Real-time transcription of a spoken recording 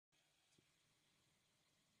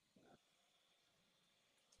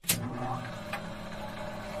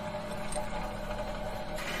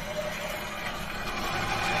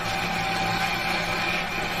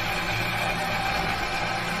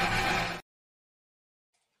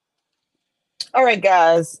All right,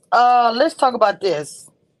 guys. Let's talk about this.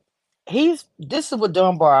 This is what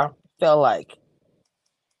Dunbar felt like.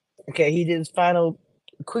 Okay, he did his final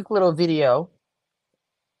quick little video.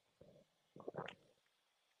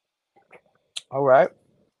 All right.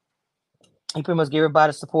 He pretty much gave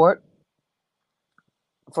everybody support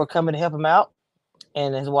for coming to help him out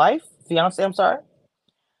and his wife, fiance, I'm sorry.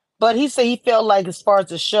 But he said he felt like as far as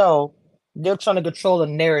the show, they're trying to control the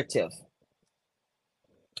narrative.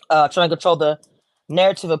 Trying to control the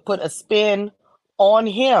narrative and put a spin on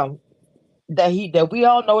him that we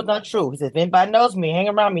all know is not true. He said, if anybody knows me, hang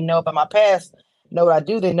around me, know about my past, know what I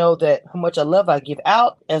do, they know that how much I love I give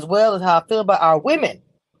out, as well as how I feel about our women.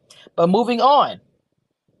 But moving on,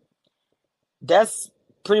 that's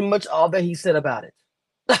pretty much all that he said about it.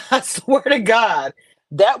 I swear to God,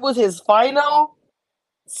 that was his final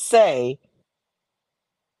say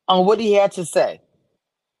on what he had to say.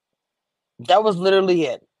 That was literally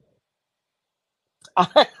it.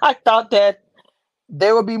 I thought that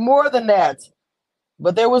there would be more than that,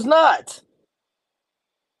 but there was not.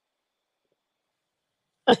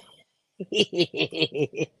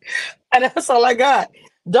 And that's all I got.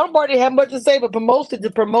 Dunbar didn't have much to say, but mostly to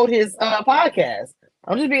promote his podcast.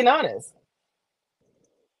 I'm just being honest.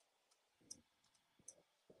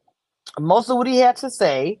 Most of what he had to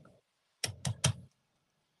say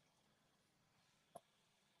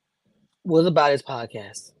was about his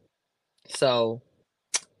podcast. So,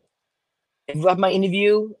 if you watch my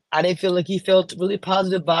interview, I didn't feel like he felt really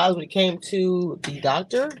positive vibes when it came to the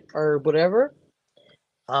doctor or whatever.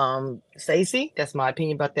 Stacy, that's my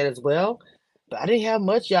opinion about that as well. But I didn't have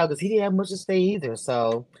much, y'all, because he didn't have much to say either.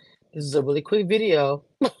 So, this is a really quick video.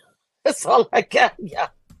 That's all I got, y'all.